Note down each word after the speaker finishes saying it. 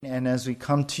And as we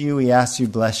come to you, we ask you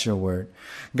bless your word.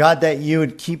 God, that you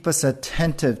would keep us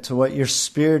attentive to what your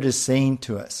Spirit is saying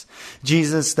to us.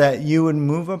 Jesus, that you would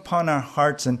move upon our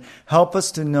hearts and help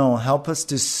us to know, help us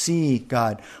to see,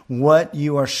 God, what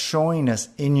you are showing us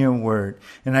in your word.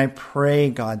 And I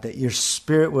pray, God, that your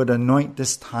Spirit would anoint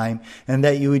this time and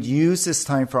that you would use this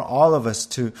time for all of us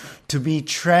to be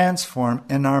transformed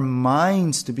and our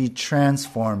minds to be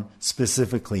transformed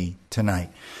specifically tonight.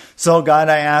 So, God,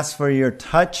 I ask for your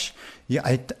touch.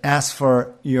 I ask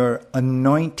for your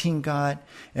anointing, God,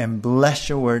 and bless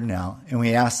your word now. And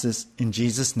we ask this in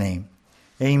Jesus' name.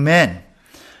 Amen.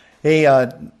 Hey,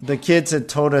 the kids had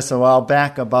told us a while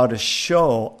back about a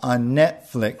show on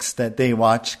Netflix that they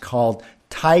watched called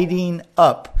Tidying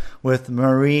Up with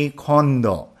Marie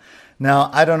Kondo.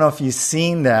 Now, I don't know if you've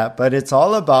seen that, but it's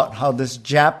all about how this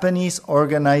Japanese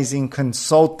organizing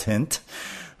consultant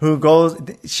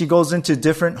she goes into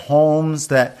different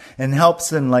homes and helps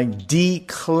them like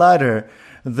declutter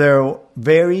their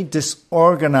very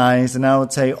disorganized, and I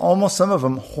would say almost some of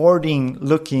them hoarding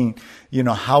looking,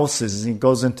 houses. He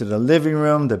goes into the living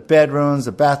room, the bedrooms,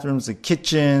 the bathrooms, the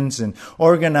kitchens, and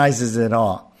organizes it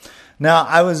all. Now,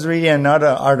 I was reading another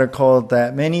article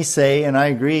that many say, and I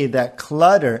agree, that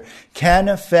clutter can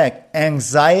affect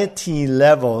anxiety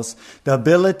levels, the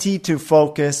ability to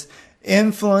focus,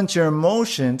 influence your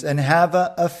emotions, and have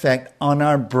an effect on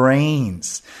our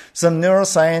brains. Some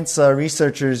neuroscience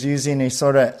researchers using a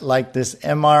sort of like this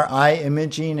MRI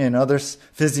imaging and other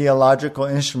physiological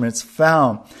instruments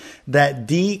found that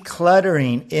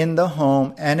decluttering in the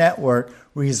home and at work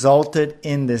resulted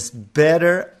in this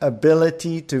better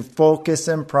ability to focus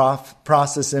and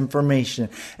process information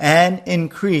and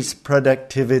increase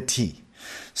productivity.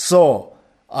 So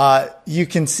you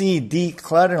can see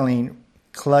decluttering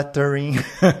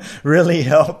really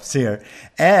helps here.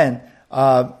 And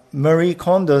Marie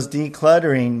Kondo's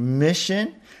decluttering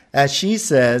mission, as she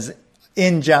says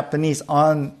in Japanese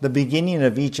on the beginning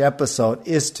of each episode,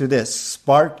 is to this: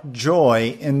 spark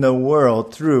joy in the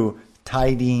world through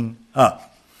tidying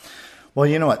up. Well,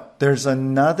 you know what? There's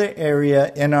another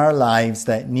area in our lives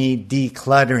that need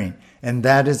decluttering, and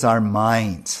that is our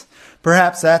minds.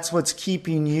 Perhaps that's what's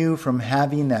keeping you from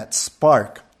having that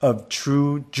spark of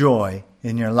true joy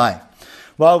in your life.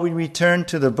 Well, we return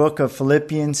to the book of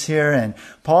Philippians here, and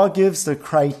Paul gives the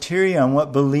criteria on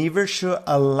what believers should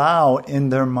allow in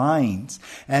their minds,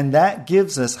 and that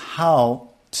gives us how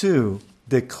to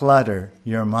declutter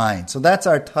your mind. So that's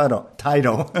our title.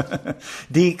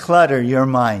 Declutter your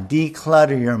mind.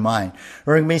 Declutter your mind.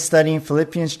 We're going to be studying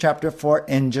Philippians chapter 4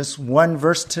 in just one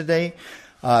verse tonight,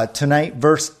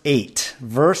 verse 8.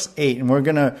 Verse 8, and we're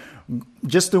going to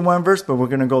just do one verse, but we're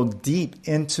going to go deep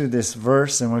into this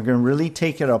verse and we're going to really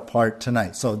take it apart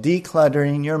tonight. So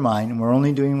decluttering your mind, and we're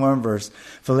only doing one verse,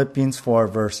 Philippians 4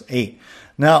 verse 8.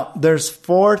 Now, there's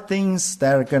 4 things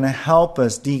that are going to help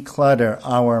us declutter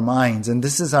our minds, and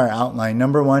this is our outline.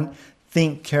 Number 1,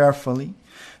 think carefully.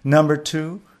 Number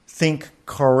 2, think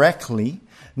correctly.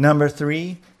 Number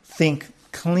 3, think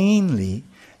cleanly.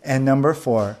 And number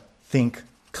 4, think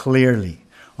clearly.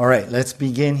 All right, let's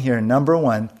begin here. Number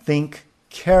 1, think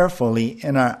carefully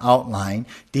in our outline.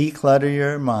 Declutter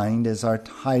your mind is our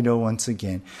title once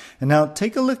again. And now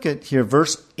take a look at here,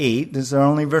 verse 8. This is our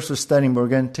only verse we're studying, but we're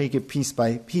going to take it piece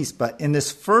by piece. But in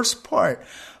this first part,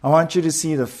 I want you to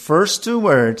see the first 2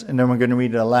 words, and then we're going to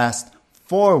read the last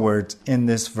 4 words in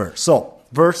this verse. So,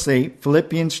 verse 8,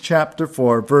 Philippians chapter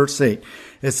 4, verse 8.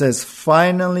 It says,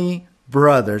 finally,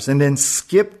 brothers, and then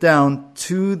skip down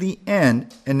to the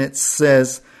end, and it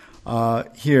says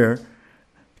here,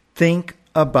 think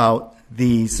about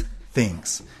these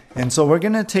things. And so we're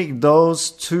going to take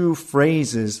those 2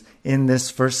 phrases in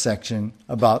this first section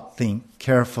about think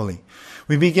carefully.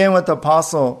 We begin with the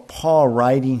Apostle Paul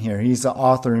writing here. He's the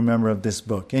author, remember, of this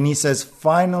book. And he says,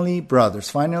 finally, brothers,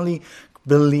 finally,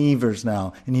 believers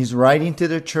now. And he's writing to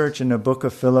the church in the book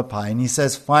of Philippi. And he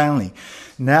says, finally,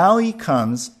 now he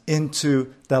comes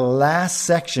into the last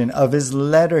section of his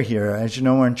letter here. As you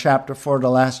know, we're in chapter 4, the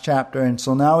last chapter. And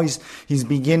so now he's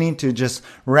beginning to just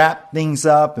wrap things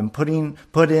up and put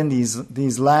in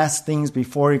these last things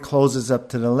before he closes up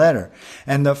to the letter.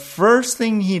 And the first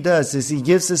thing he does is he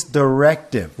gives this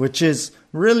directive, which is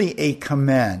really a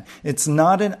command. It's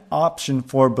not an option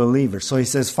for believers. So he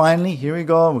says, finally, here we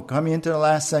go. We're coming into the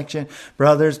last section.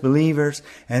 Brothers, believers.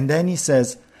 And then he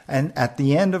says, and at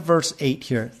the end of verse 8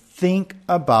 here, think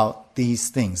about these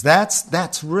things.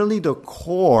 That's really the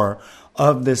core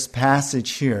of this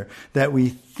passage here, that we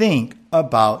think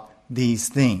about these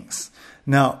things.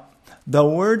 Now, the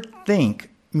word think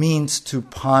means to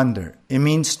ponder. It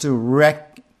means to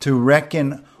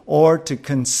reckon or to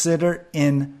consider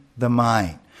in the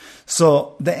mind.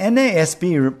 So the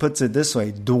NASB puts it this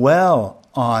way, dwell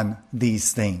on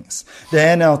these things. The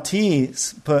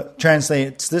NLT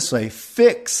translates this way,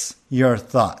 fix your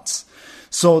thoughts.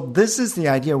 So this is the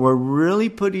idea. We're really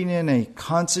putting in a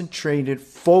concentrated,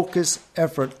 focused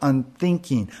effort on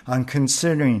thinking, on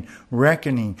considering,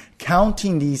 reckoning,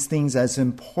 counting these things as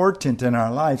important in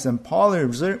our lives. And Paul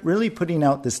is really putting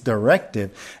out this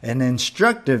directive, an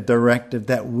instructive directive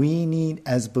that we need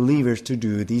as believers to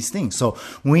do these things. So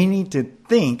we need to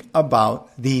think about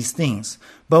these things.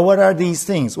 But what are these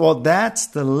things? Well, that's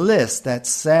the list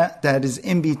that is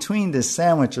in between this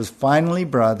sandwich of finally,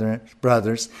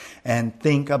 brothers, and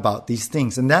think about these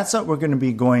things. And that's what we're going to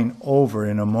be going over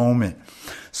in a moment.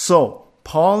 So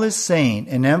Paul is saying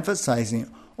and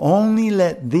emphasizing, only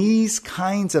let these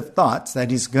kinds of thoughts that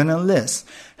he's going to list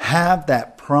have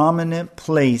that prominent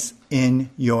place in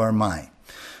your mind.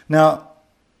 Now,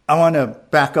 I want to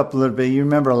back up a little bit. You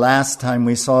remember last time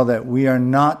we saw that we are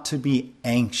not to be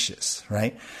anxious,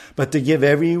 right? But to give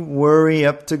every worry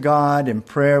up to God in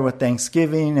prayer with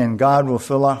thanksgiving, and God will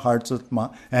fill our hearts with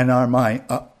and our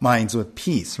minds with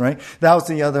peace, right? That was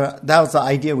the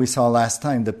idea we saw last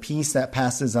time, the peace that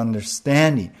passes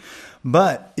understanding.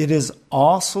 But it is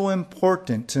also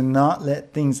important to not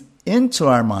let things into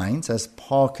our minds, as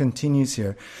Paul continues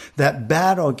here, that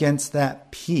battle against that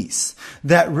peace,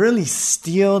 that really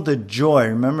steal the joy.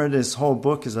 Remember, this whole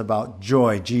book is about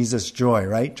joy, Jesus' joy,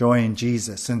 right? Joy in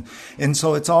Jesus. And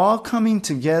so it's all coming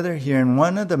together here. And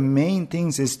one of the main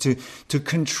things is to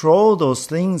control those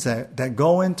things that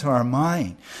go into our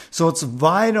mind. So it's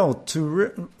vital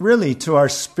to really to our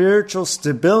spiritual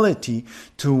stability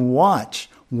to watch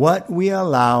what we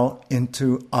allow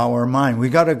into our mind. We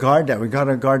got to guard that. We got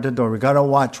to guard the door. We got to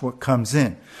watch what comes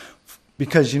in.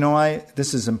 Because you know why?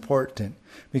 This is important.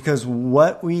 Because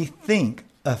what we think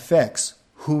affects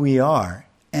who we are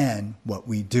and what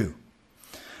we do.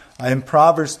 In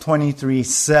Proverbs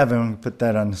 23:7, we put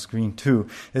that on the screen too.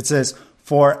 It says,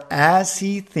 "For as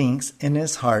he thinks in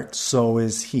his heart, so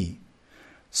is he."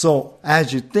 So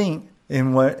as you think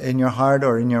in your heart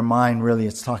or in your mind, really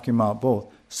it's talking about both.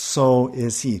 So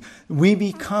is he. We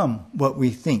become what we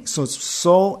think. So it's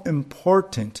so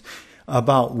important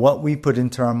about what we put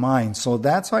into our mind. So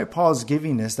that's why Paul's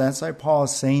giving this. That's why Paul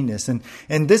is saying this. And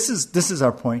this is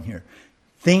our point here.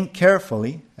 Think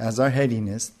carefully, as our heading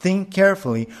is, think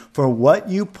carefully, for what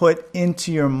you put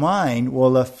into your mind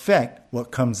will affect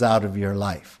what comes out of your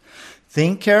life.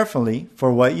 Think carefully,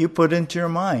 for what you put into your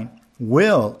mind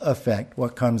will affect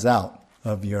what comes out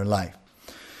of your life.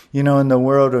 You know, in the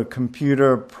world of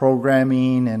computer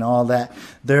programming and all that,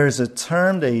 there's a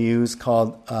term they use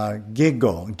called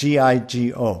GIGO,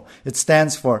 G-I-G-O. It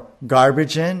stands for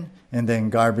garbage in and then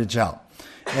garbage out.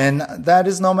 And that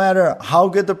is no matter how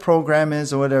good the program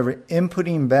is or whatever,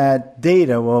 inputting bad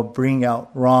data will bring out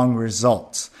wrong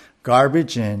results.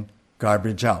 Garbage in,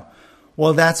 garbage out.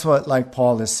 Well, that's what like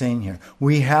Paul is saying here.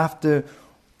 We have to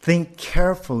think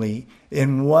carefully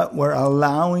in what we're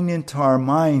allowing into our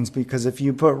minds, because if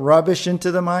you put rubbish into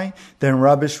the mind, then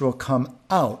rubbish will come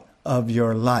out of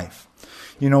your life.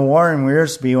 You know, Warren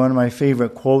Wiersbe, one of my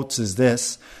favorite quotes is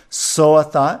this: sow a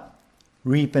thought,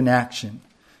 reap an action.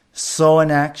 Sow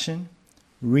an action,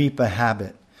 reap a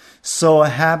habit. Sow a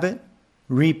habit,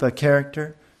 reap a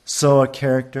character. Sow a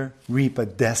character, reap a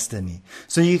destiny.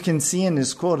 So you can see in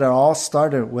this quote, it all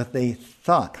started with a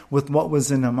thought, with what was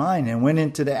in the mind, and went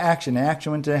into the action. The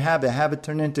action went to the habit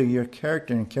turned into your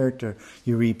character, and character,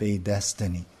 you reap a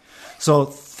destiny. So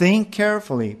think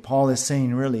carefully, Paul is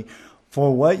saying really,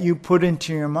 for what you put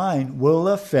into your mind will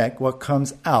affect what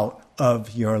comes out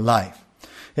of your life.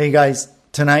 Hey guys,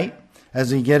 tonight,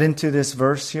 as we get into this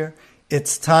verse here,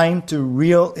 it's time to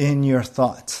reel in your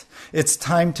thoughts. It's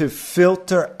time to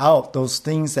filter out those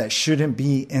things that shouldn't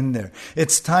be in there.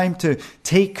 It's time to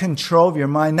take control of your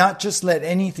mind, not just let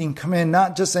anything come in,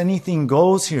 not just anything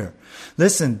goes here.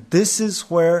 Listen, this is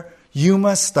where you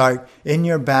must start in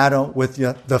your battle with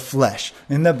the flesh,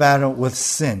 in the battle with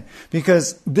sin.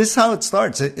 Because this is how it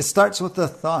starts. It starts with a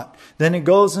thought. Then it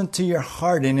goes into your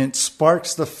heart and it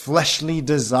sparks the fleshly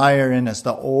desire in us,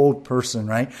 the old person,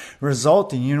 right?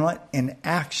 Resulting, you know what? In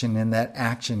action, and that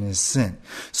action is sin.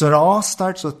 So it all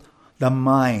starts with the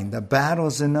mind. The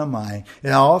battle's in the mind.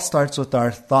 It all starts with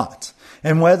our thoughts.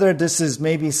 And whether this is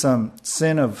maybe some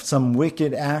sin of some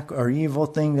wicked act or evil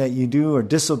thing that you do, or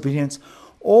disobedience,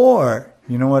 or,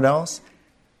 you know what else?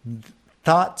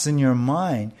 Thoughts in your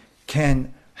mind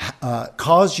can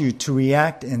cause you to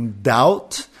react in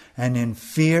doubt and in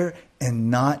fear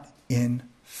and not in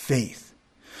faith.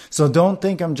 So don't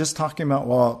think I'm just talking about,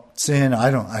 well, sin. I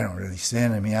don't really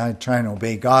sin. I mean, I try and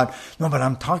obey God. No, but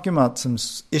I'm talking about some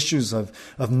issues of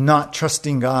not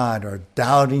trusting God or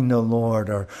doubting the Lord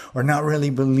or not really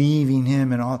believing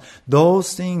Him and all.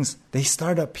 Those things, they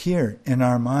start up here in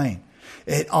our mind.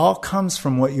 It all comes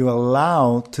from what you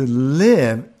allow to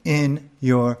live in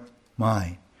your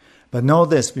mind. But know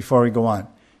this before we go on.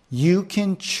 You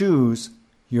can choose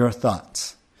your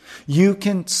thoughts. You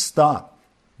can stop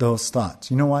those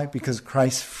thoughts. You know why? Because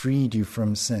Christ freed you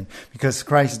from sin. Because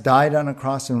Christ died on a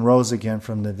cross and rose again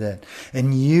from the dead.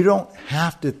 And you don't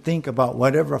have to think about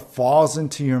whatever falls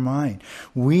into your mind.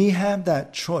 We have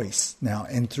that choice now,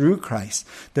 and through Christ,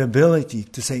 the ability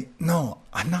to say, no,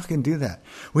 I'm not going to do that.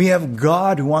 We have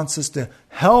God who wants us to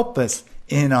help us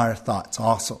in our thoughts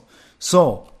also.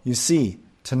 So, you see,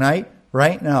 tonight,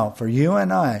 right now, for you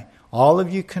and I, all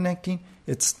of you connecting,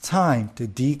 it's time to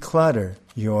declutter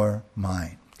your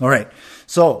mind. All right.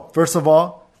 So, first of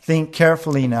all, think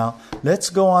carefully now. Let's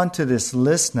go on to this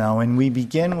list now, and we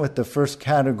begin with the first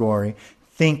category,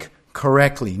 think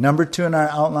correctly. Number 2 in our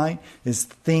outline is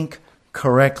think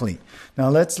correctly. Now,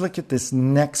 let's look at this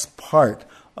next part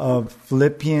of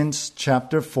Philippians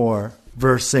chapter 4,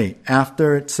 verse 8.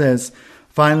 After it says,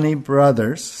 finally,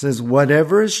 brothers, says,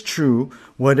 whatever is true,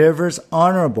 whatever is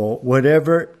honorable,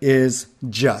 whatever is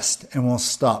just. And we'll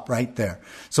stop right there.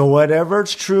 So whatever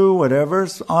is true, whatever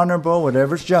is honorable,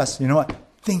 whatever is just. You know what?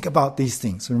 Think about these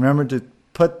things. Remember to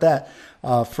put that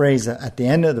phrase at the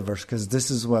end of the verse, because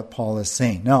this is what Paul is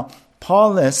saying. Now,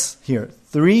 Paul lists here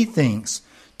 3 things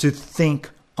to think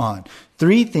on.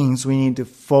 3 things we need to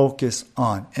focus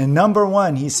on. And number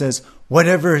 1, he says,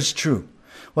 whatever is true.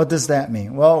 What does that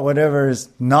mean? Well, whatever is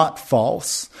not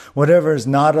false, whatever is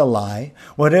not a lie,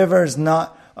 whatever is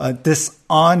not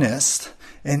dishonest,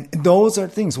 and those are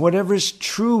things. Whatever is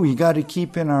true, we got to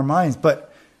keep in our minds.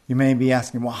 But you may be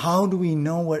asking, well, how do we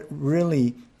know what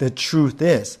really the truth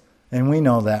is? And we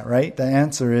know that, right? The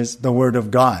answer is the Word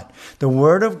of God. The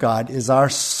Word of God is our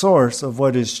source of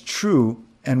what is true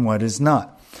and what is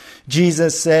not.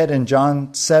 Jesus said in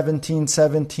John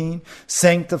 17:17,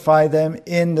 sanctify them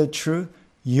in the truth.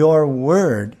 Your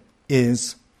word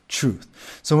is truth.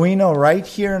 So we know right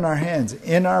here in our hands,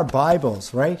 in our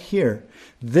Bibles, right here,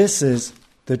 this is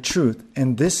the truth,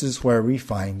 and this is where we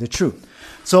find the truth.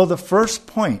 So the first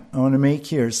point I want to make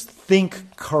here is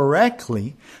think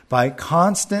correctly by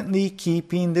constantly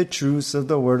keeping the truths of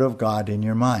the Word of God in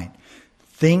your mind.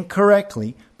 Think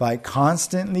correctly by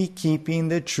constantly keeping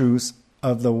the truths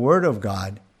of the Word of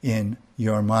God in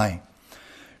your mind.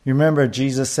 Remember,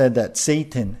 Jesus said that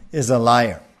Satan is a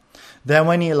liar. That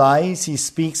when he lies, he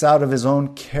speaks out of his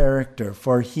own character,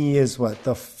 for he is what?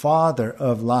 The father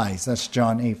of lies. That's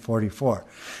John 8:44.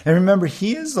 And remember,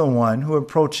 he is the one who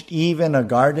approached Eve in a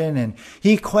garden, and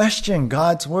he questioned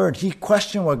God's word. He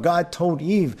questioned what God told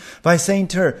Eve by saying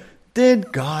to her,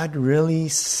 did God really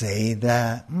say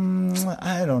that?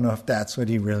 I don't know if that's what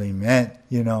he really meant,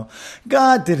 you know.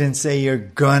 God didn't say you're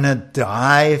gonna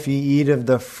die if you eat of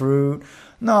the fruit.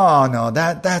 No,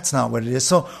 that's not what it is.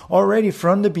 So already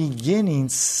from the beginning,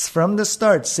 from the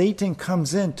start, Satan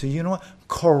comes in to, you know what,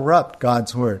 corrupt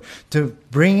God's word, to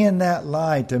bring in that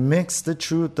lie, to mix the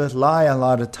truth with lie a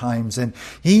lot of times. And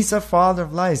he's a father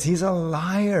of lies. He's a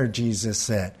liar, Jesus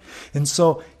said. And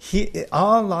so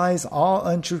all lies, all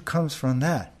untruth comes from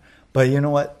that. But you know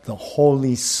what? The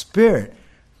Holy Spirit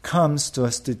comes to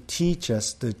us to teach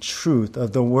us the truth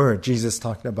of the word. Jesus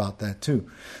talked about that too.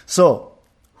 So,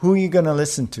 who are you going to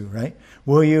listen to, right?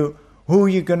 Who are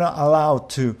you going to allow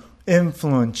to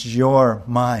influence your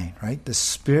mind, right? The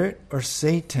Spirit or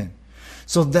Satan?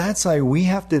 So that's why we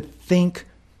have to think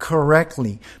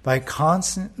correctly by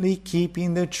constantly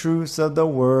keeping the truths of the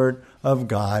Word of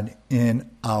God in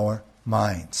our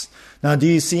minds. Now, do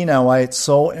you see now why it's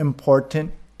so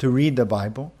important to read the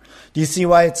Bible? Do you see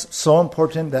why it's so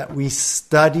important that we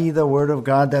study the Word of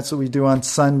God? That's what we do on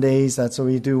Sundays. That's what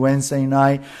we do Wednesday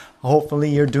night. Hopefully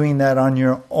you're doing that on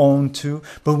your own too.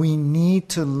 But we need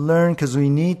to learn, because we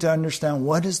need to understand,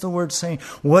 what is the Word saying?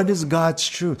 What is God's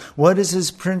truth? What is His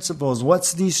principles?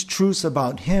 What's these truths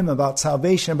about Him, about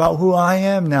salvation, about who I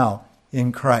am now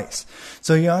in Christ?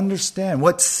 So you understand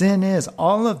what sin is,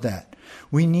 all of that.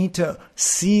 We need to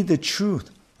see the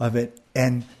truth of it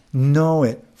and know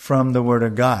it from the Word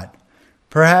of God.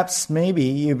 Perhaps maybe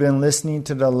you've been listening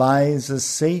to the lies of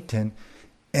Satan,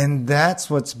 and that's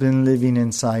what's been living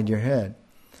inside your head.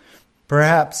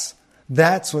 Perhaps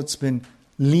that's what's been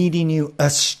leading you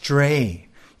astray.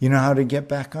 You know how to get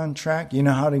back on track? You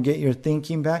know how to get your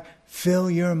thinking back? Fill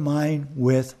your mind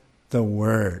with the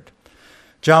Word.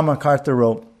 John MacArthur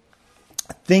wrote,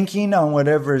 thinking on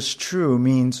whatever is true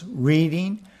means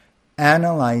reading,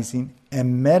 analyzing,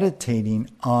 and meditating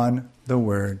on the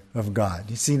Word of God.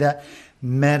 You see that?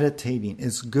 Meditating.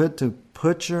 It's good to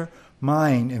put your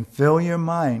mind and fill your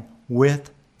mind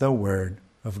with the Word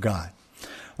of God.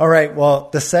 All right, well,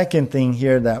 the second thing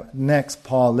here that next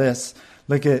Paul lists,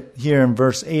 look at here in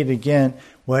verse 8 again,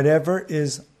 whatever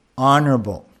is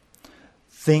honorable,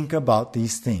 think about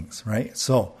these things, right?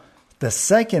 So the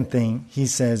second thing he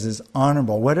says is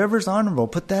honorable. Whatever's honorable,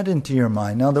 put that into your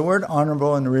mind. Now, the word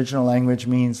honorable in the original language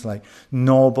means like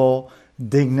noble,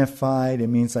 dignified. It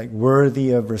means like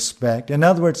worthy of respect. In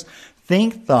other words,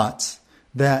 think thoughts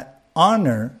that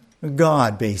honor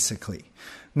God, basically.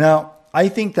 Now, I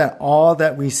think that all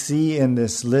that we see in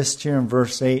this list here in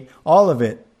verse 8, all of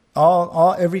it,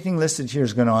 everything listed here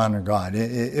is going to honor God.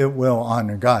 It will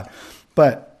honor God.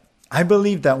 But I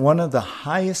believe that one of the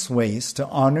highest ways to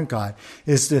honor God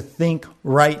is to think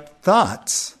right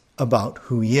thoughts about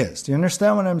who He is. Do you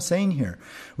understand what I'm saying here?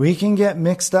 We can get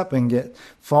mixed up and get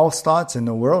false thoughts, and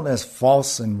the world has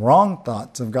false and wrong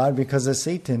thoughts of God because of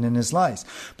Satan and his lies.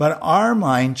 But our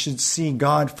mind should see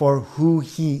God for who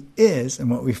He is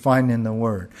and what we find in the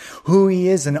Word. Who He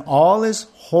is in all His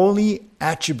holy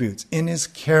attributes, in His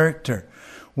character,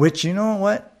 which, you know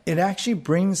what? It actually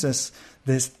brings us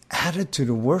this attitude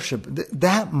of worship.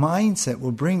 That mindset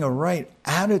will bring a right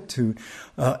attitude.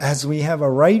 As we have a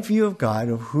right view of God,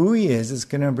 of who He is, it's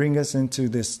going to bring us into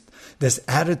this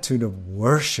attitude of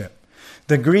worship.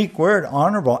 The Greek word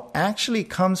honorable actually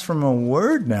comes from a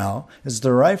word now, is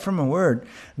derived from a word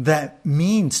that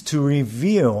means to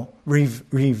revere,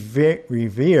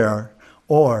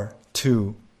 or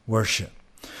to worship.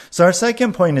 So our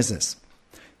second point is this: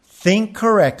 think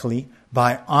correctly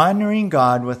by honoring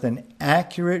God with an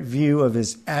accurate view of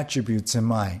His attributes in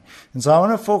mind. And so I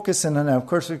want to focus in on that. Of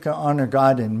course, we can honor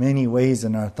God in many ways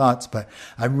in our thoughts, but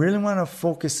I really want to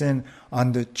focus in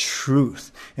on the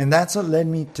truth. And that's what led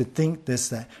me to think this,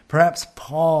 that perhaps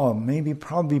Paul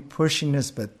probably pushing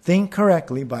this, but think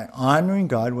correctly by honoring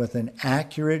God with an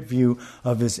accurate view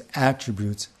of His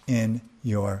attributes in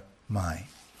your mind.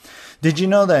 Did you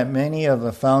know that many of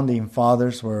the founding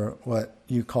fathers were what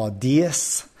you call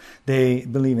deists? They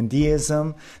believe in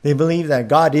deism. They believe that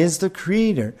God is the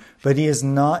creator, but He is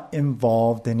not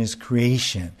involved in His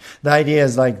creation. The idea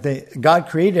is like God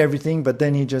created everything, but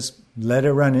then He just let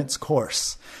it run its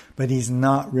course. But He's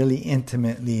not really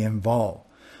intimately involved.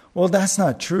 Well, that's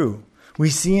not true. We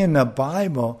see in the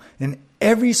Bible, in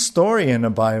every story in the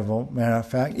Bible, matter of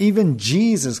fact, even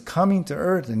Jesus coming to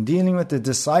earth and dealing with the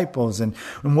disciples and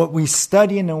what we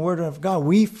study in the Word of God,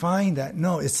 we find that,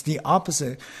 no, it's the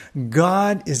opposite.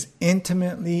 God is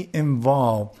intimately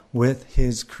involved with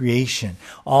His creation.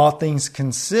 All things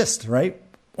consist, right?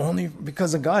 Only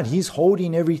because of God. He's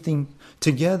holding everything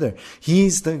together.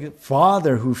 He's the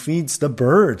Father who feeds the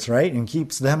birds, right? And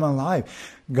keeps them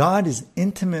alive. God is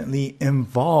intimately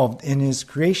involved in His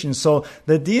creation. So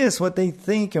the deists, what they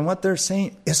think and what they're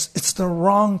saying, it's the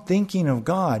wrong thinking of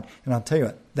God. And I'll tell you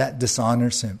what, that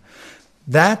dishonors Him.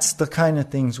 That's the kind of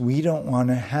things we don't want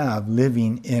to have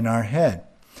living in our head.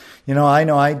 You know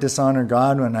I dishonor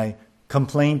God when I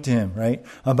complain to Him, right?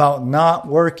 About not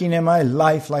working in my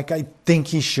life like I think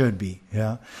He should be.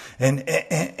 Yeah. And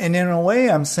in a way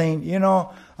I'm saying,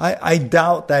 I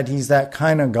doubt that He's that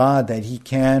kind of God that He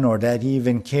can, or that He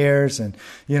even cares. And,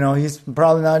 He's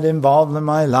probably not involved in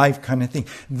my life kind of thing.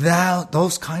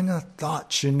 Those kind of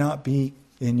thoughts should not be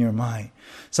in your mind.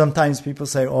 Sometimes people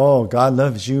say, oh, God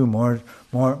loves you more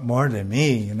than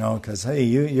me, because, hey,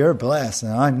 you're blessed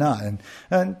and I'm not.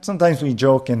 And sometimes we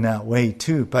joke in that way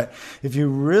too. But if you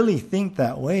really think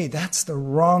that way, that's the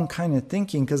wrong kind of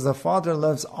thinking, because the Father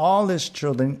loves all His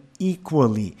children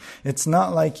equally. It's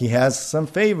not like He has some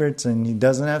favorites and He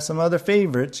doesn't have some other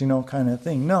favorites, kind of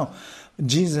thing. No.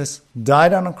 Jesus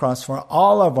died on the cross for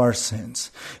all of our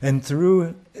sins. And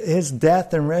through His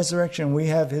death and resurrection, we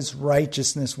have His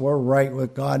righteousness. We're right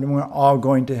with God, and we're all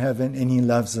going to heaven, and He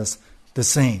loves us the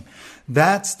same.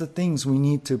 That's the things we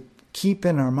need to keep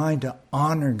in our mind to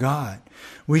honor God.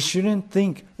 We shouldn't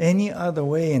think any other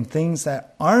way in things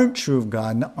that aren't true of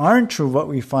God and aren't true of what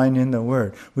we find in the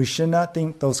Word. We should not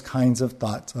think those kinds of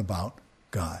thoughts about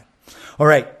God. All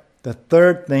right. The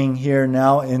third thing here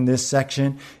now in this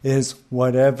section is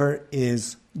whatever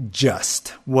is just.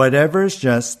 Whatever is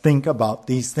just, think about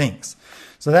these things.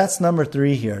 So that's number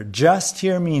 3 here. Just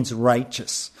here means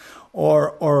righteous,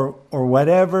 or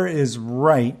whatever is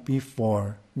right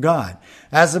before God.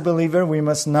 As a believer, we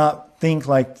must not think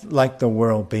like the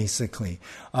world, basically.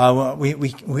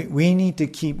 We need to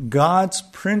keep God's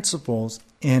principles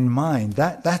in mind.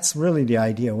 That's really the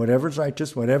idea. Whatever's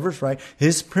righteous, whatever's right,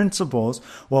 his principles,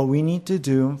 what we need to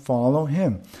do and follow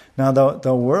him. Now,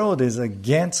 the world is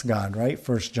against God, right?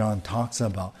 1 John talks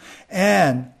about.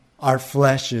 And our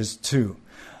flesh is too.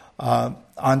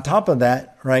 On top of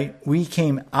that, right, we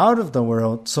came out of the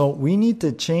world, so we need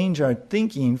to change our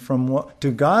thinking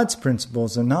to God's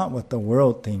principles and not what the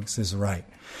world thinks is right.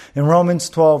 In Romans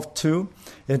 12:2,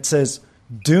 it says,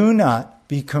 "Do not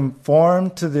be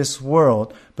conformed to this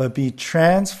world, but be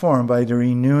transformed by the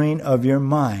renewing of your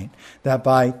mind, that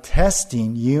by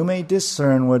testing you may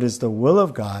discern what is the will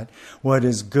of God, what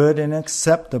is good and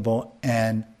acceptable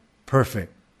and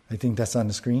perfect." I think that's on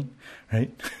the screen,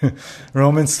 right?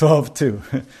 Romans 12:2.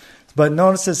 But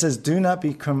notice it says, "Do not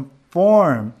be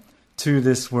conformed to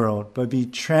this world, but be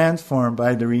transformed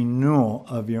by the renewal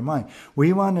of your mind."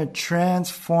 We want to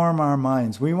transform our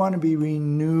minds. We want to be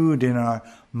renewed in our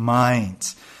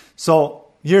minds. So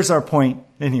here's our point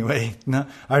anyway. Now,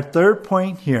 our third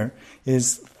point here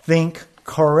is think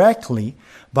correctly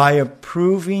by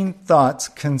approving thoughts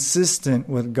consistent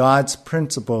with God's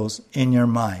principles in your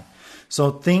mind. So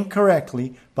think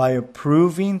correctly by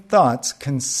approving thoughts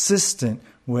consistent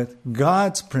with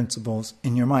God's principles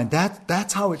in your mind.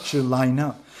 That's how it should line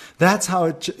up. That's how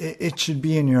it should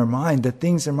be in your mind. The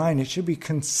things in mind, it should be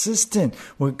consistent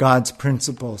with God's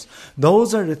principles.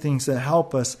 Those are the things that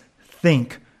help us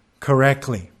think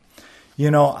correctly.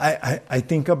 You know, I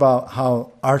think about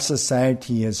how our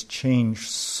society has changed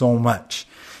so much.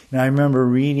 And I remember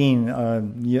reading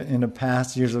in the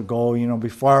past years ago,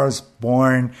 before I was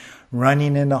born,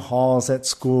 running in the halls at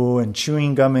school and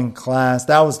chewing gum in class.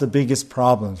 That was the biggest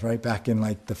problems, right? Back in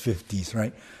like the 50s,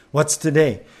 right? What's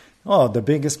today? Oh, the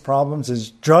biggest problems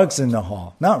is drugs in the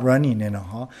hall, not running in a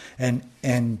hall,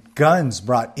 and guns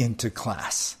brought into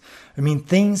class. I mean,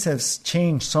 things have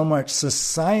changed so much.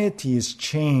 Society has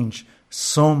changed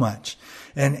so much.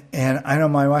 And I know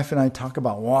my wife and I talk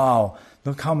about, wow,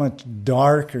 look how much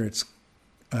darker it's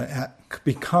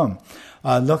become.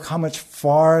 Look how much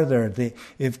farther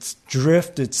it's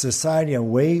drifted society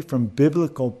away from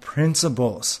biblical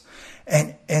principles.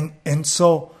 And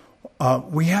so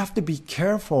we have to be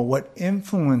careful what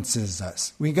influences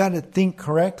us. We got to think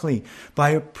correctly by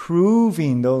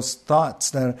approving those thoughts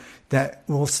that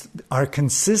are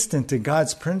consistent to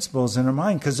God's principles in our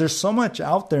mind. Because there's so much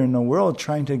out there in the world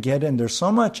trying to get in. There's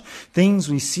so much things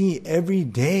we see every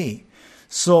day.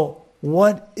 So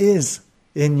what is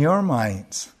in your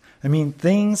minds? I mean,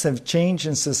 things have changed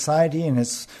in society and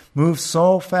it's moved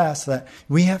so fast that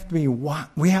we have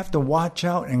to watch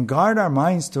out and guard our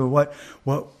minds to what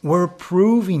we're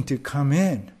proving to come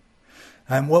in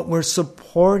and what we're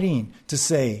supporting to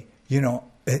say,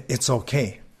 it's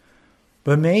okay.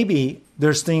 But maybe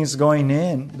there's things going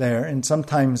in there, and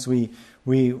sometimes we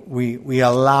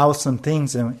allow some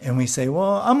things and we say,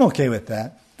 well, I'm okay with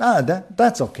that.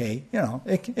 That's okay.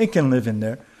 It can live in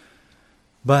there.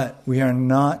 But we are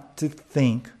not to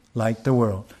think like the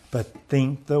world, but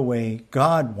think the way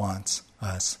God wants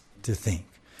us to think.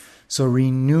 So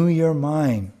renew your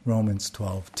mind, Romans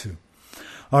 12:2.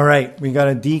 All right, we got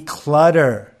to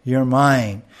declutter your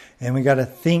mind. And we got to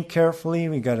think carefully.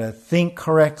 We got to think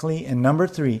correctly. And number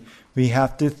 3, we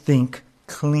have to think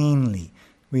cleanly.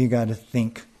 We got to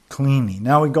think cleanly.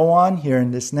 Now we go on here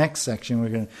in this next section. We're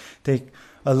going to take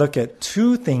a look at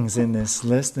 2 things in this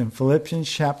list in Philippians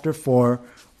chapter 4,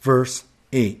 verse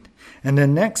 8. And the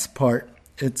next part,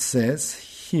 it says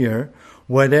here,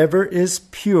 whatever is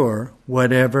pure,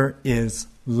 whatever is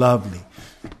lovely.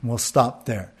 We'll stop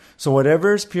there. So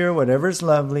whatever is pure, whatever is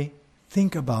lovely,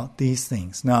 think about these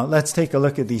things. Now let's take a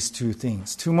look at these 2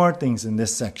 things. 2 more things in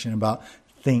this section about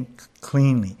think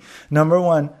cleanly. Number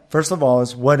 1, first of all,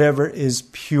 is whatever is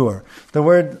pure. The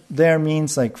word there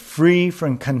means like free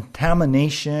from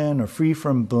contamination or free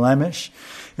from blemish.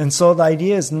 And so the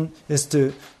idea is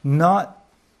to not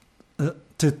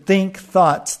to think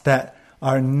thoughts that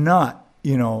are not,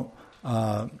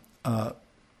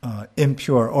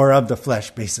 impure or of the flesh,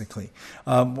 basically.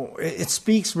 It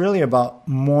speaks really about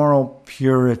moral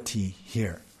purity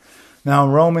here. Now,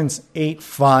 Romans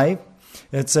 8:5.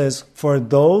 It says, for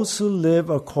those who live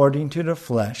according to the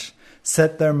flesh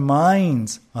set their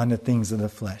minds on the things of the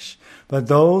flesh. But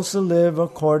those who live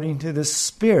according to the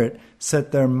Spirit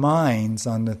set their minds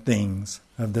on the things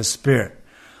of the Spirit.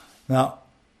 Now,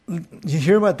 you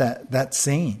hear about that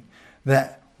saying,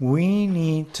 that we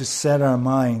need to set our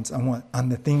minds on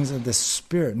the things of the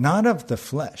Spirit, not of the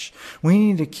flesh. We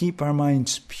need to keep our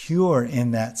minds pure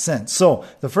in that sense. So,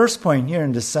 the first point here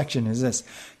in this section is this: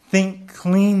 think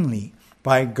cleanly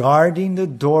by guarding the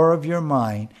door of your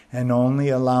mind and only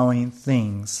allowing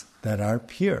things that are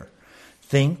pure.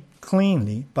 Think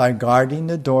cleanly by guarding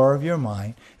the door of your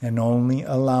mind and only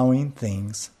allowing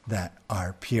things that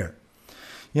are pure.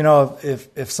 You know,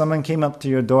 if someone came up to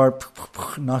your door,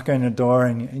 knock on the door,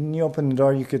 and you open the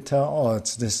door, you could tell, oh,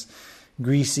 it's this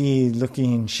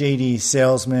greasy-looking, shady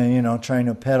salesman, you know, trying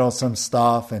to peddle some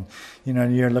stuff, and, you know,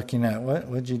 you're looking at,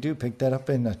 what'd you do? Pick that up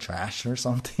in the trash or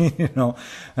something, you know,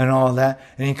 and all that.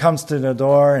 And he comes to the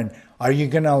door, and are you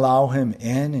going to allow him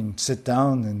in and sit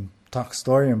down and talk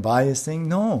story and buy his thing?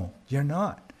 No, you're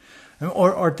not.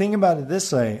 Or think about it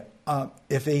this way.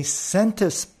 If a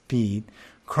centipede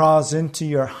crawls into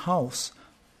your house,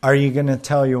 are you going to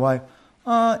tell your wife,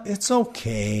 it's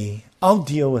okay, I'll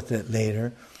deal with it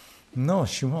later? No,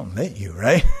 she won't let you,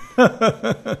 right?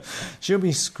 She'll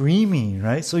be screaming,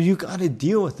 right? So you got to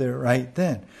deal with it right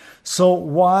then. So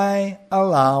why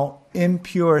allow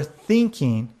impure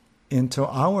thinking into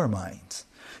our minds?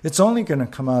 It's only going to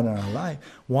come out in our life.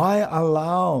 Why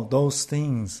allow those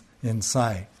things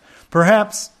inside?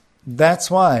 Perhaps that's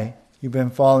why you've been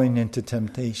falling into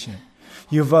temptation.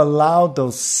 You've allowed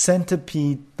those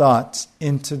centipede thoughts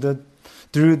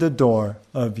through the door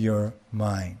of your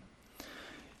mind.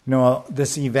 You know,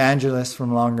 this evangelist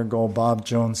from long ago, Bob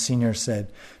Jones Sr., said,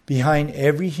 behind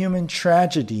every human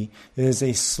tragedy is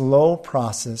a slow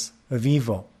process of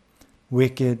evil,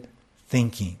 wicked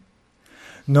thinking.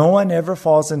 No one ever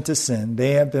falls into sin.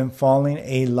 They have been falling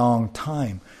a long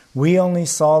time. We only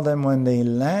saw them when they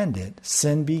landed.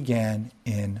 Sin began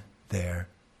in their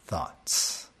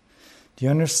thoughts. Do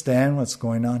you understand what's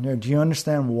going on here? Do you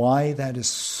understand why that is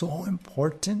so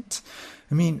important?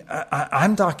 I mean,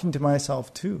 I'm talking to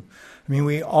myself too. I mean,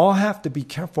 we all have to be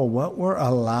careful what we're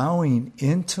allowing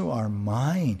into our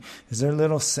mind. Is there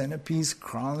little centipedes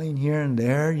crawling here and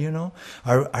there, you know?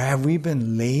 Have we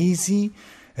been lazy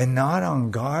and not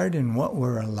on guard in what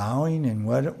we're allowing and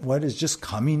what is just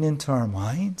coming into our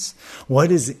minds?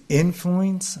 What is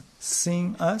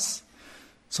influencing us?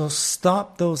 So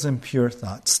stop those impure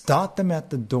thoughts. Stop them at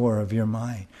the door of your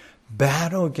mind.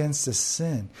 Battle against the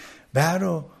sin.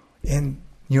 Battle in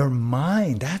your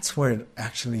mind. That's where it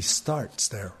actually starts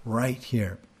there, right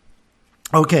here.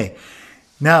 Okay,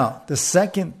 now the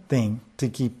second thing to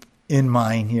keep in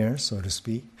mind here, so to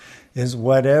speak, is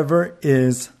whatever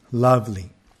is lovely.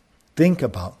 Think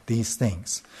about these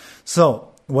things.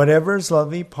 So, whatever is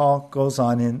lovely, Paul goes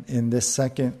on in this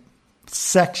second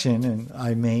section, and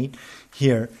I made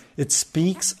here, it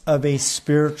speaks of a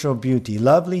spiritual beauty.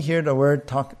 Lovely here, the word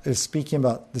is speaking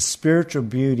about the spiritual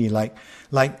beauty, like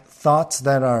thoughts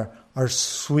that are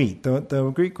sweet.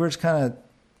 The Greek words kind of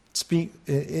speak,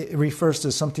 it refers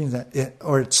to something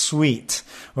or it's sweet,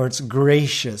 or it's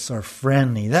gracious, or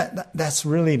friendly. That's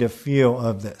really the feel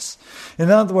of this. In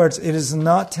other words, it is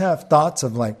not to have thoughts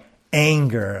of like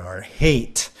anger or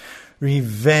hate,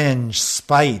 revenge,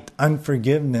 spite,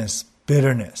 unforgiveness,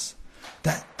 bitterness.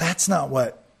 That's not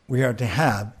what we are to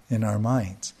have in our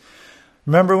minds.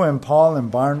 Remember when Paul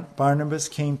and Barnabas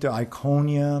came to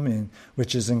Iconium,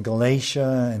 which is in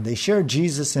Galatia, and they shared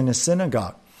Jesus in a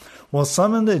synagogue. Well,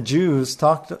 some of the Jews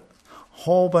talked a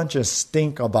whole bunch of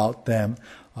stink about them,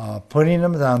 putting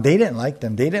them down. They didn't like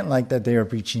them. They didn't like that they were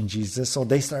preaching Jesus. So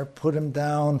they started putting them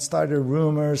down, started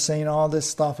rumors, saying all this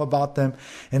stuff about them.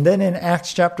 And then in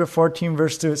Acts chapter 14,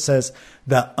 verse 2, it says,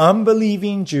 the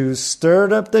unbelieving Jews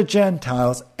stirred up the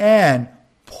Gentiles and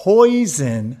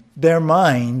poisoned their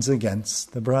minds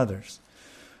against the brothers.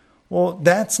 Well,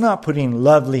 that's not putting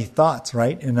lovely thoughts,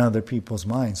 right, in other people's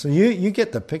minds. So you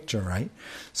get the picture, right?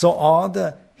 So all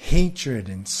the hatred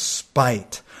and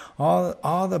spite,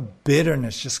 all the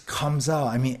bitterness just comes out.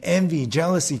 I mean, envy,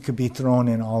 jealousy could be thrown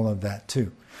in all of that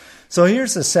too. So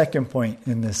here's the second point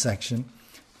in this section.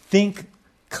 Think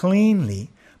cleanly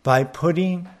by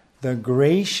putting the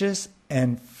gracious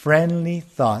and friendly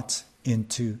thoughts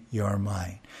into your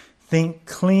mind. Think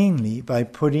cleanly by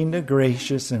putting the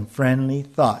gracious and friendly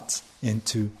thoughts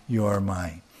into your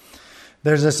mind.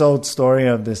 There's this old story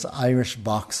of this Irish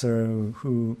boxer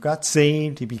who got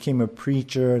saved. He became a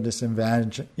preacher, this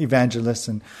evangelist.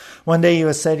 And one day he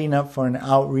was setting up for an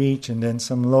outreach, and then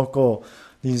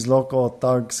these local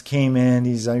thugs came in.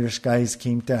 These Irish guys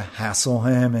came to hassle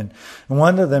him. And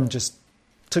one of them just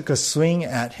took a swing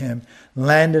at him,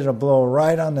 landed a blow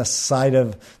right on the side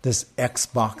of this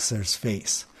ex-boxer's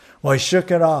face. Well, he shook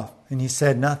it off, and he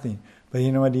said nothing. But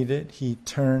you know what he did? He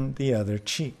turned the other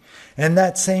cheek. And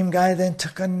that same guy then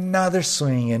took another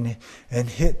swing and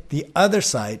hit the other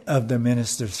side of the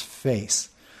minister's face.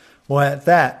 Well, at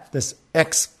that, this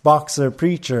ex-boxer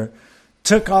preacher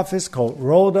took off his coat,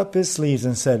 rolled up his sleeves,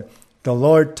 and said, the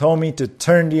Lord told me to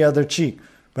turn the other cheek.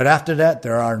 But after that,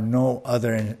 there are no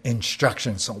other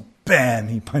instructions. So, bam,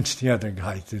 he punched the other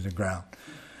guy to the ground.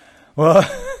 Well,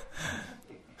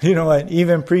 you know what?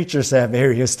 Even preachers have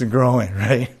areas to grow in,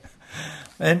 right?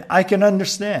 And I can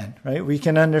understand, right? We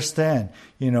can understand,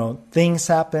 things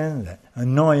happen that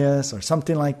annoy us or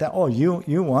something like that. Oh,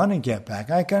 you want to get back.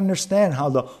 I can understand how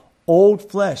the old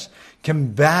flesh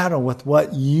can battle with what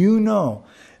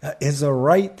is the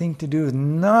right thing to do,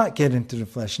 not get into the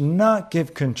flesh, not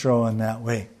give control in that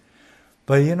way.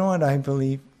 But you know what I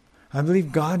believe? I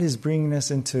believe God is bringing us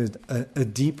into a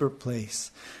deeper place,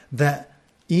 that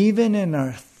even in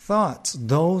our thoughts,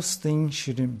 those things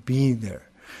shouldn't be there.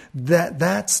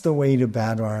 That's the way to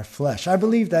battle our flesh. I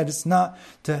believe that it's not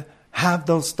to have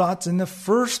those thoughts in the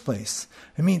first place.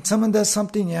 I mean, someone does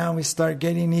something, we start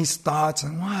getting these thoughts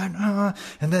and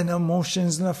and then the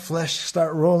emotions and the flesh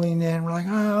start rolling in. We're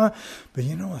like, But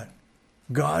you know what?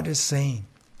 God is saying,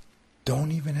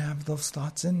 don't even have those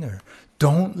thoughts in there.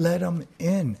 Don't let them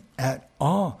in at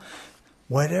all.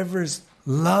 Whatever's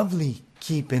lovely,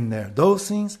 keep in there. Those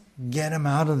things, get them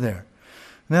out of there.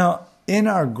 Now, in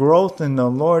our growth in the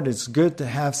Lord, it's good to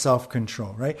have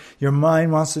self-control, right? Your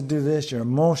mind wants to do this, your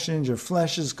emotions, your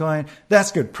flesh is going.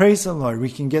 That's good. Praise the Lord.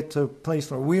 We can get to a place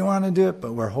where we want to do it,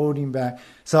 but we're holding back.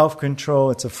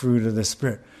 Self-control, it's a fruit of the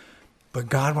Spirit. But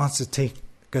God wants to take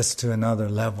us to another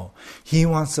level. He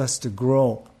wants us to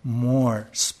grow more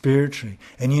spiritually.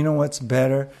 And you know what's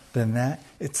better than that?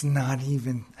 It's not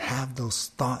even have those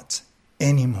thoughts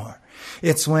anymore.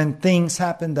 It's when things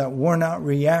happen that we're not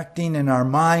reacting in our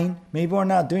mind. Maybe we're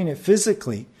not doing it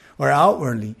physically or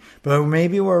outwardly, but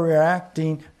maybe we're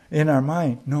reacting in our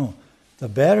mind. No, the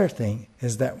better thing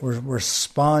is that we're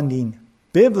responding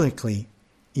biblically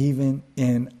even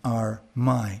in our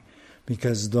mind,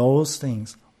 because those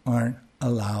things aren't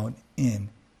allowed in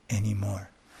anymore.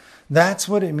 That's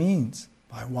what it means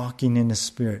by walking in the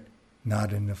Spirit,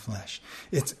 not in the flesh.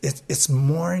 It's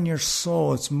more in your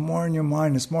soul. It's more in your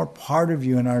mind. It's more part of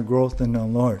you in our growth in the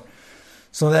Lord.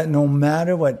 So that no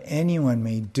matter what anyone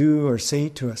may do or say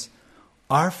to us,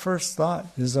 our first thought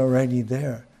is already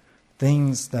there.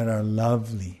 Things that are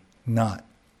lovely, not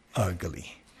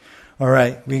ugly. All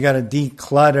right, we got to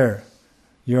declutter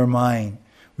your mind.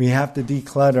 We have to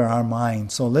declutter our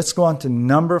mind. So let's go on to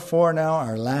number 4 now,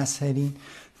 our last heading.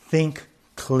 Think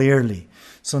clearly.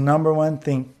 So number 1,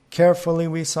 think carefully,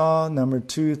 we saw. Number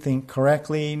 2, think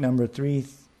correctly. Number 3,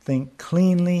 think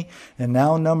cleanly. And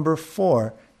now number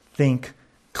 4, think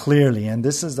clearly. And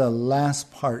this is the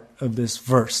last part of this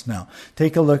verse. Now,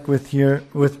 take a look with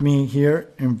me here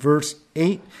in verse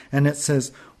 8. And it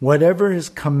says, whatever is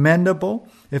commendable,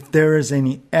 if there is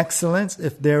any excellence,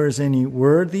 if there is anything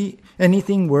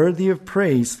worthy of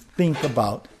praise, think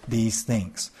about these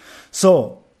things.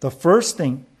 So, the first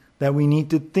thing that we need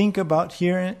to think about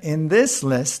here in this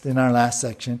list, in our last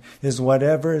section, is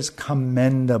whatever is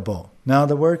commendable. Now,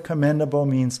 the word commendable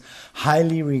means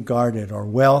highly regarded or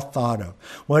well thought of.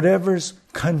 Whatever's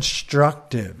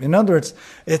constructive. In other words,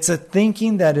 it's a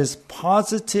thinking that is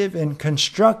positive and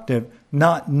constructive,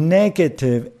 not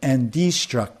negative and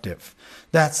destructive.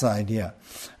 That's the idea.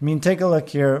 I mean, take a look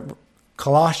here.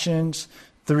 Colossians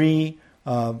 3,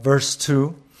 verse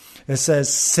 2. It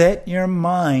says, set your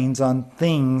minds on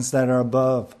things that are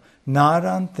above, not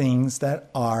on things that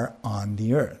are on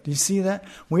the earth. Do you see that?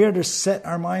 We are to set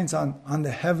our minds on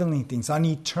the heavenly things, on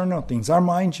eternal things. Our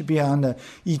mind should be on the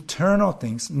eternal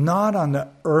things, not on the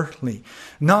earthly.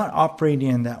 Not operating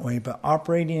in that way, but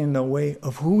operating in the way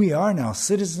of who we are now,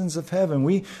 citizens of heaven.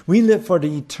 We live for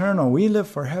the eternal. We live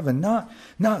for heaven, not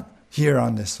here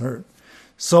on this earth.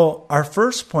 So our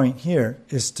first point here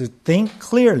is to think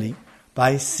clearly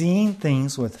by seeing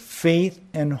things with faith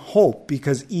and hope,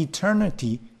 because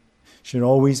eternity should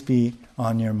always be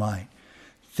on your mind.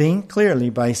 Think clearly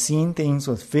by seeing things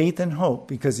with faith and hope,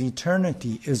 because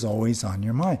eternity is always on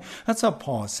your mind. That's what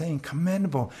Paul is saying.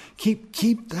 Commendable. Keep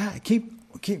that. Keep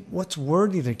what's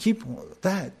worthy there. Keep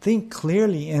that. Think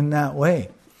clearly in that way.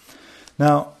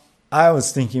 Now, I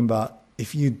was thinking about,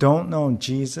 if you don't know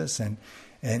Jesus and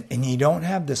you don't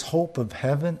have this hope of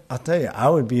heaven, I'll tell you, I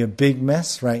would be a big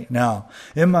mess right now.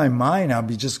 In my mind, I'll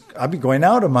be going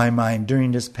out of my mind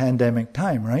during this pandemic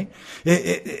time, right?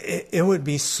 It would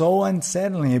be so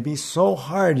unsettling. It'd be so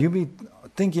hard. You'd be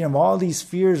thinking of all these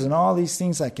fears and all these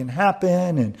things that can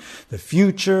happen, and the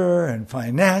future and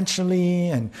financially,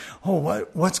 and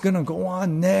what's going to go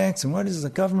on next, and what is the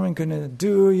government going to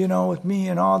do, with me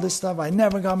and all this stuff. I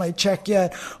never got my check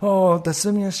yet. Oh, the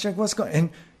stimulus check, what's going on? And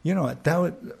you know what?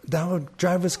 That would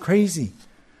drive us crazy.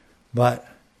 But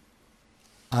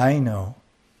I know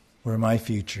where my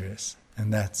future is,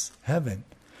 and that's heaven.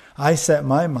 I set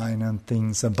my mind on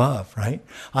things above, right?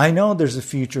 I know there's a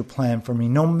future plan for me.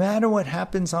 No matter what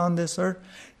happens on this earth,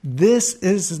 this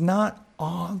is not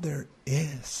all there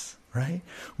is, right?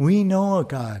 We know a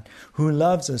God who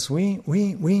loves us. We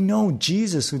know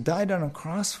Jesus who died on a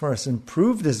cross for us and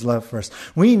proved his love for us.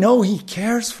 We know he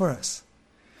cares for us.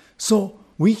 So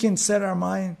we can set our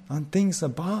mind on things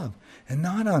above and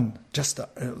not on just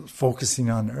focusing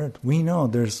on earth. We know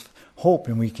there's hope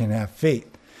and we can have faith.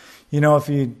 If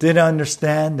you did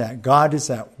understand that God is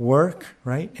at work,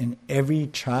 right, in every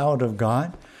child of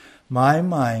God, my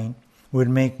mind would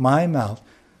make my mouth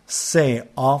say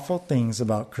awful things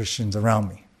about Christians around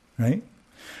me, right?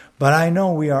 But I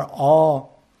know we are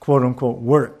all, quote unquote,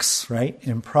 works, right,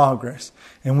 in progress.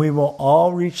 And we will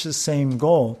all reach the same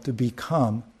goal, to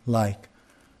become like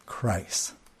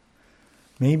Christ.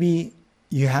 Maybe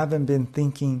you haven't been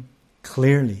thinking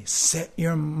clearly. Set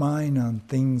your mind on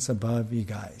things above, you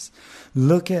guys.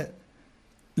 Look at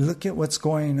what's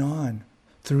going on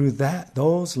through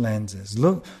those lenses.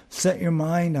 Set your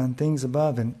mind on things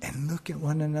above and look at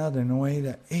one another in a way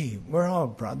that, hey, we're all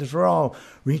brothers. We're all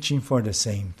reaching for the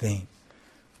same thing.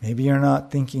 Maybe you're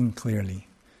not thinking clearly.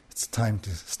 It's time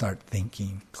to start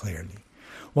thinking clearly.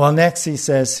 Well, next he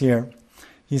says,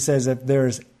 if there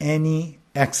is any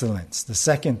excellence, the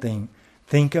second thing,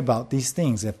 think about these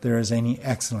things, if there is any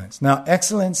excellence. Now,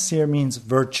 excellence here means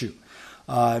virtue.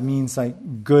 It means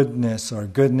like goodness or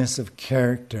goodness of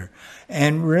character.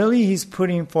 And really he's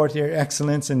putting forth here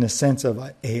excellence in the sense of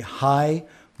a high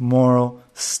moral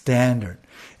standard.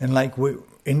 And like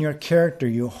in your character,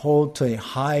 you hold to a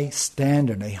high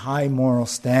standard, a high moral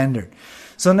standard.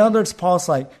 So in other words, Paul's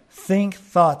like, think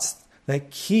thoughts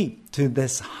that keep to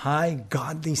this high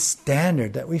godly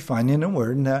standard that we find in the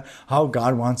Word and how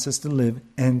God wants us to live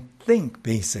and think,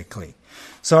 basically.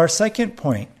 So our second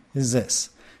point is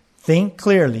this. Think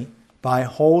clearly by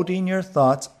holding your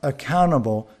thoughts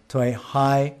accountable to a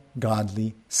high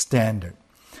godly standard.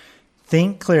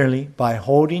 Think clearly by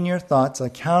holding your thoughts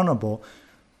accountable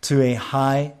to a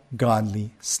high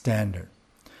godly standard.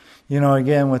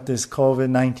 Again, with this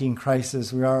COVID-19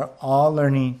 crisis, we are all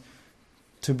learning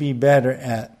to be better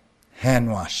at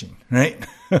hand washing, right?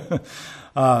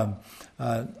 I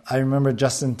remember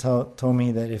Justin told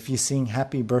me that if you sing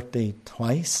happy birthday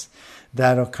twice,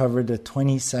 that'll cover the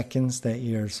 20 seconds that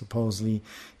you're supposed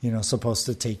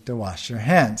to take to wash your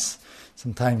hands.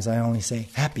 Sometimes I only say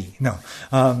happy. No.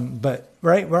 But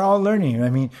right, we're all learning.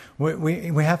 I mean,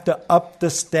 we have to up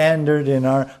the standard in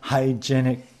our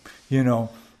hygienic,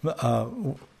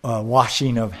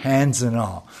 washing of hands and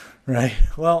all, right?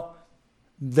 Well,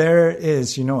 there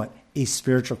is, a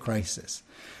spiritual crisis.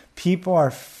 People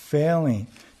are failing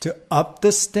to up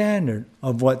the standard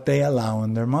of what they allow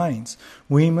in their minds.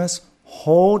 We must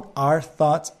hold our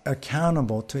thoughts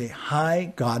accountable to a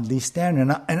high godly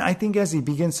standard. And I think as he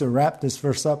begins to wrap this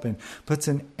verse up and puts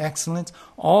in excellence,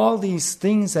 all these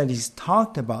things that he's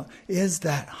talked about is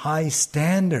that high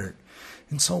standard.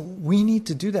 And so we need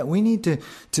to do that. We need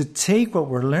to take what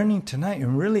we're learning tonight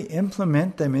and really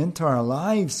implement them into our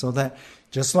lives so that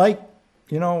just like,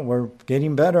 we're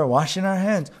getting better at washing our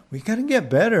hands, we got to get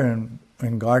better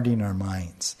in guarding our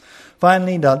minds.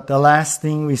 Finally, the last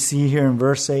thing we see here in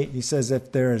verse 8, he says,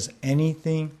 if there is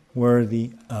anything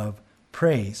worthy of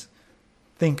praise,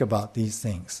 think about these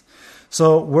things.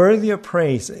 So worthy of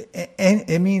praise,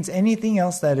 it means anything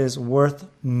else that is worth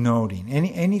noting,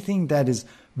 anything that is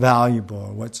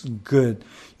valuable, what's good,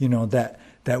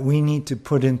 that we need to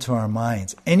put into our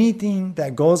minds. Anything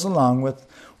that goes along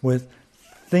with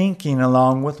thinking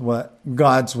along with what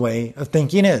God's way of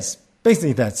thinking is.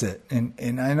 Basically, that's it.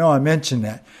 And I know I mentioned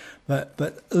that.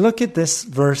 But look at this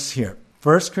verse here.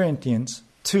 1 Corinthians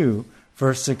 2,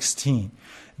 verse 16.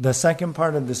 The second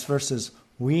part of this verse is,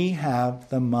 we have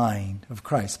the mind of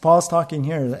Christ. Paul's talking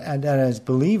here that as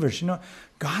believers,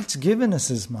 God's given us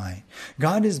his mind.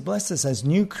 God has blessed us as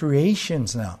new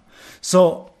creations now.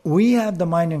 So we have the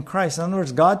mind in Christ. In other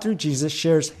words, God through Jesus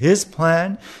shares his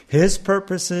plan, his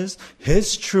purposes,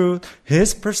 his truth,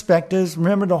 his perspectives.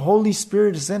 Remember, the Holy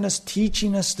Spirit is in us,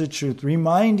 teaching us the truth,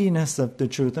 reminding us of the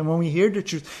truth. And when we hear the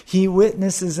truth, he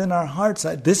witnesses in our hearts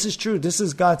that this is true. This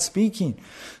is God speaking.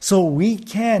 So we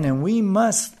can and we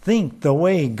must think the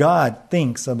way God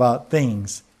thinks about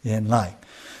things in life.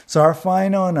 So our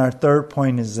final and our third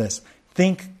point is this.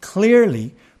 Think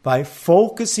clearly by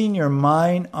focusing your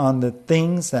mind on the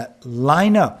things that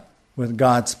line up with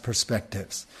God's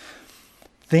perspectives.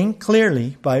 Think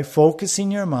clearly by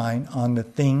focusing your mind on the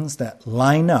things that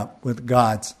line up with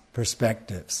God's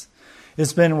perspectives.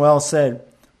 It's been well said,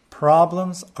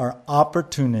 problems are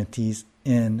opportunities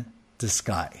in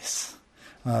disguise.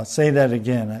 Say that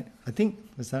again. I think,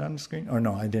 was that on the screen? Or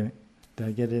no, I didn't. Did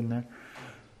I get it in there?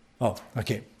 Oh,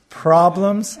 okay.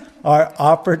 Problems are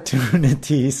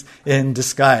opportunities in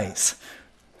disguise.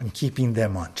 I'm keeping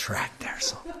them on track there,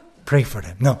 so pray for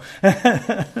them. No.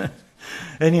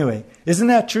 Anyway, isn't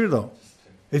that true though?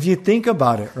 If you think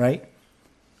about it, right?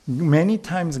 Many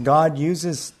times God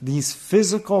uses these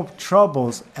physical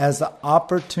troubles as an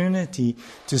opportunity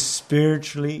to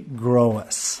spiritually grow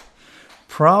us.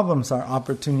 Problems are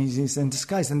opportunities in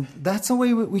disguise. And that's the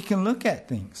way we can look at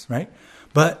things, right?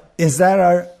 But is that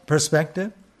our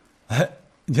perspective?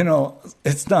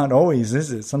 It's not always,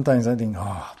 is it? Sometimes I think,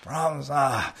 problems,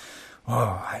 I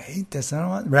hate this. I don't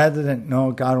want, rather than,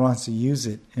 no, God wants to use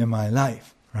it in my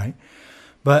life, right?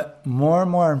 But more and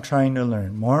more I'm trying to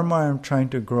learn. More and more I'm trying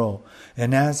to grow.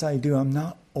 And as I do, I'm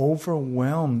not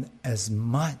overwhelmed as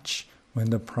much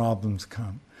when the problems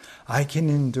come. I can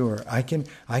endure. I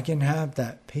can have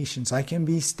that patience. I can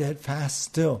be steadfast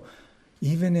still,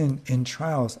 even in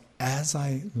trials as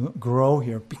I grow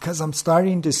here, because I'm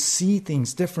starting to see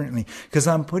things differently, because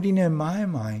I'm putting in my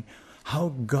mind how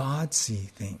God sees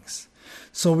things.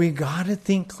 So we got to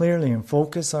think clearly and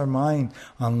focus our mind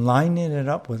on lining it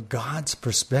up with God's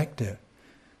perspective.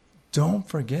 Don't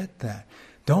forget that.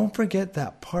 Don't forget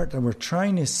that part that we're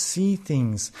trying to see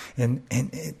things and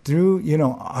through,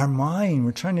 our mind.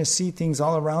 We're trying to see things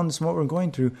all around us, what we're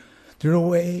going through the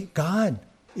way God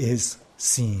is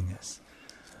seeing us.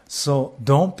 So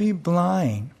don't be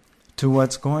blind to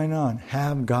what's going on.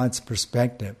 Have God's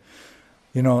perspective.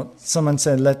 Someone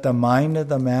said, let the mind of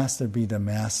the master be the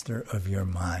master of your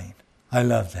mind. I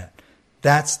love that.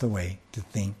 That's the way to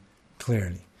think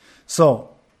clearly.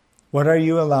 So, what are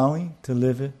you allowing to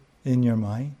live in your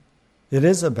mind? It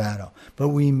is a battle, but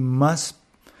we must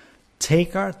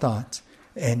take our thoughts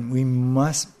and we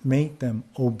must make them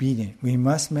obedient. We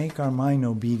must make our mind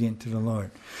obedient to the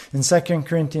Lord. In 2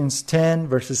 Corinthians 10,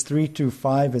 verses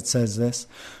 3-5, it says this,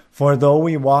 for though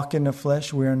we walk in the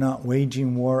flesh, we are not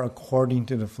waging war according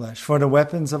to the flesh. For the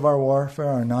weapons of our warfare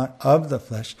are not of the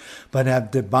flesh, but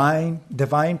have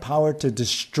divine power to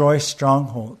destroy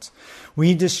strongholds.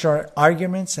 We destroy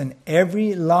arguments and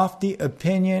every lofty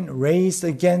opinion raised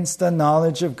against the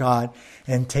knowledge of God,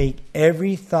 and take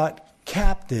every thought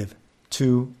captive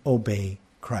to obey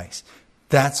Christ.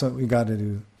 That's what we got to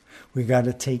do. We got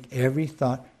to take every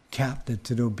thought captive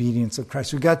to the obedience of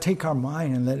Christ. We got to take our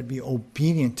mind and let it be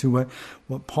obedient to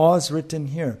what Paul has written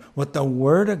here, what the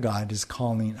Word of God is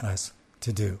calling us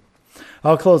to do.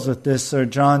 I'll close with this. Sir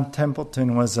John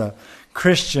Templeton was a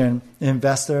Christian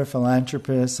investor,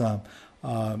 philanthropist,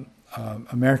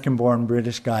 American-born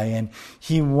British guy, and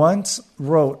he once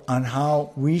wrote on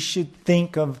how we should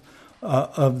think of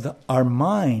our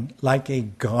mind like a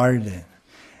garden.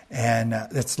 And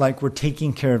it's like we're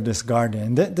taking care of this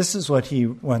garden. And this is what he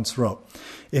once wrote.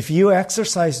 If you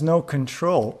exercise no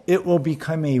control, it will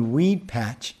become a weed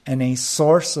patch and a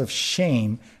source of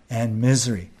shame and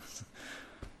misery.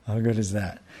 How good is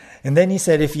that? And then he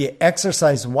said, if you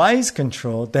exercise wise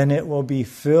control, then it will be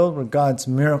filled with God's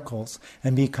miracles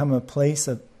and become a place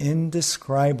of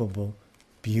indescribable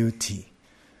beauty.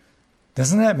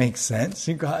 Doesn't that make sense,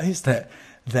 you guys? That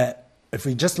if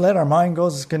we just let our mind go,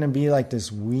 it's going to be like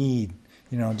this weed,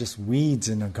 just weeds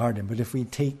in a garden. But if we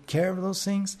take care of those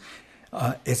things,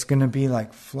 it's going to be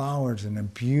like flowers in a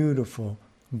beautiful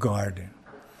garden.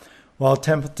 Well,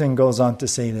 Templeton goes on to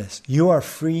say this, you are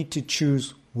free to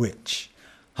choose which.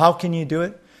 How can you do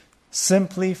it?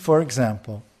 Simply, for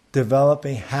example, develop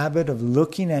a habit of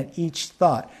looking at each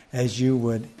thought as you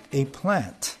would a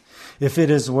plant. If it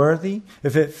is worthy,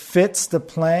 if it fits the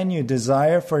plan you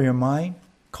desire for your mind,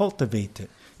 cultivate it.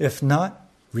 If not,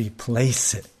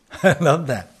 replace it. I love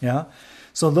that. Yeah.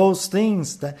 So those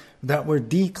things that we're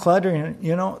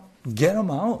decluttering, get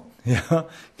them out. Yeah.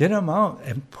 Get them out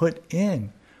and put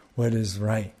in what is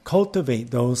right.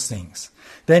 Cultivate those things.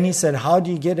 Then he said, how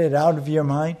do you get it out of your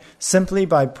mind? Simply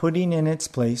by putting in its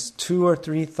place 2 or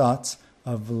 3 thoughts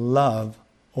of love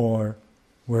or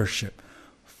worship.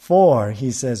 For,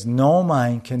 he says, no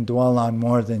mind can dwell on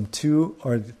more than 2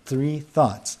 or 3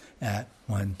 thoughts at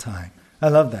one time. I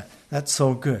love that. That's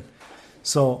so good.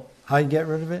 So, how do you get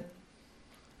rid of it?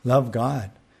 Love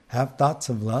God. Have thoughts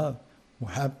of love.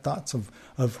 Have thoughts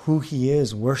of who He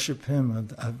is. Worship Him,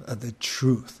 of the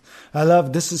truth. I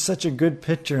love, this is such a good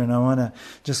picture, and I want to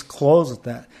just close with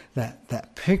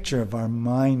that picture of our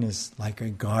mind is like a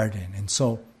garden. And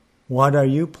so, what are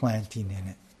you planting in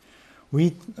it?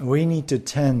 We need to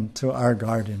tend to our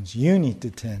gardens. You need to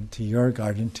tend to your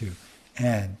garden too.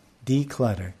 And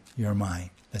declutter your mind.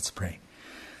 Let's pray.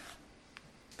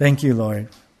 Thank you, Lord,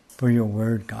 for your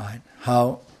word, God.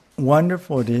 How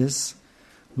wonderful it is,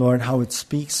 Lord, how it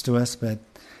speaks to us,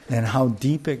 and how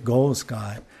deep it goes,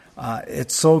 God.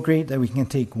 it's so great that we can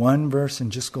take one verse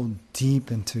and just go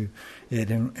deep into it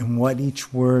and what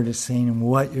each word is saying and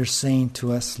what you're saying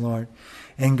to us, Lord.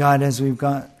 And God, as we've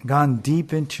gone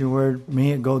deep into your word,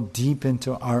 may it go deep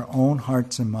into our own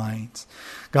hearts and minds.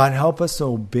 God, help us to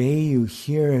obey you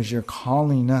here as you're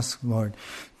calling us, Lord,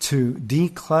 to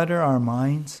declutter our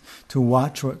minds, to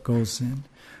watch what goes in.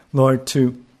 Lord,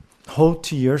 to hold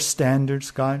to your standards,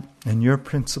 God, and your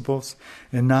principles,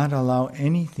 and not allow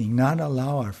anything, not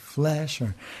allow our flesh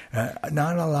or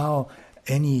not allow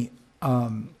any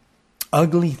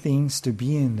ugly things to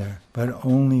be in there, but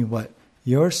only what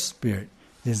your Spirit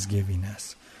is giving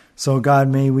us. So God,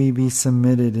 may we be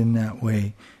submitted in that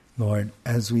way, Lord,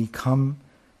 as we come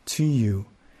to you,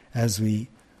 as we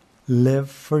live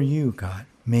for you, God.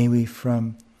 May we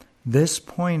from this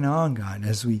point on, God,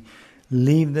 as we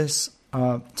leave this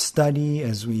study,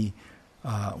 as we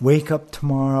wake up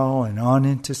tomorrow and on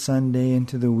into Sunday,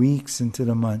 into the weeks, into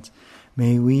the months,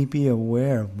 may we be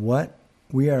aware of what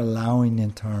we are allowing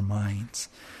into our minds.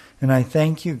 And I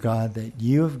thank you, God, that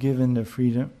you have given the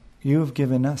freedom, you have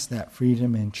given us that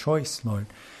freedom and choice, Lord,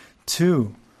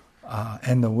 to,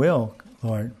 and the will,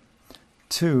 Lord,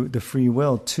 to the free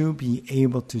will, to be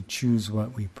able to choose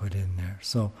what we put in there.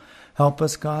 So help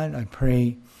us, God. I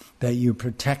pray that you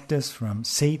protect us from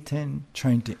Satan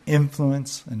trying to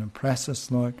influence and oppress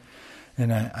us, Lord.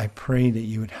 And I pray that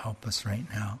you would help us right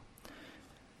now.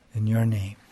 In your name.